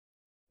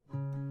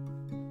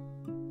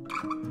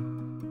The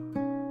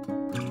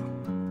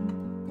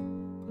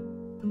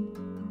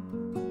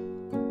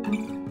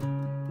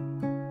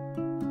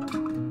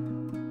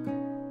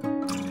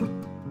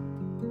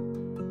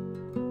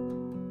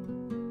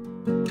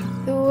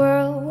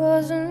world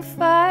was on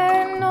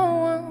fire, no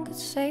one could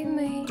save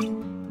me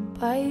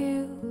but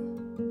you.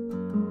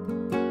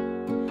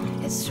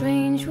 It's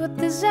strange what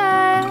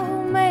desire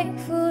will make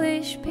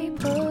foolish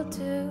people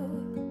do.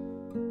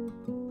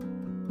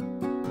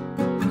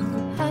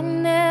 I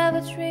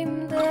never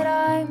dreamed that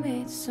I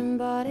made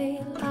somebody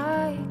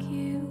like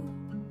you.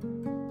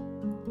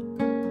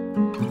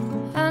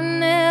 I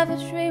never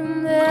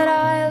dreamed that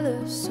I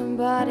loved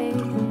somebody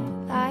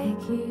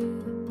like you.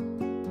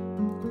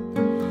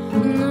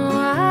 No,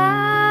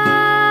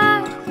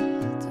 I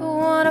don't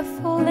wanna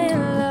fall in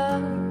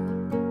love.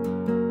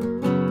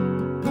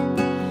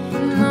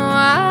 No,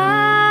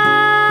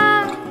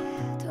 I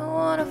don't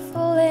wanna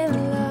fall in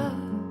love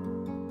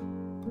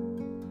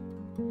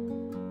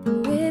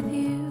with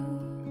you,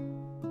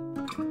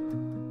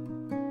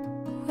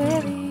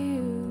 with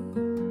you.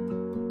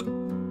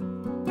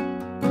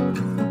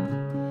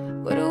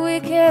 What a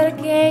wicked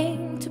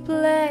game to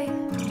play,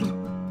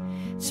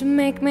 to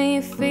make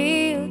me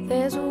feel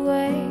there's a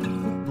way.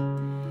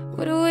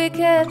 What a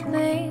wicked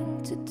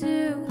thing to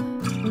do,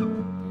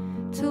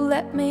 to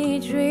let me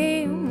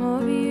dream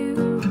of you.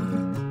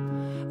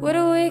 What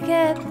a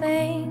wicked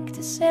thing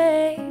to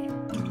say,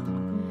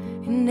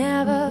 you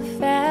never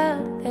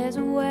felt there's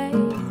a way.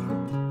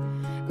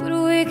 What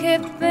a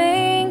wicked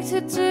thing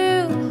to do,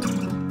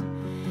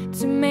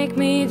 to make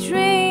me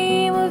dream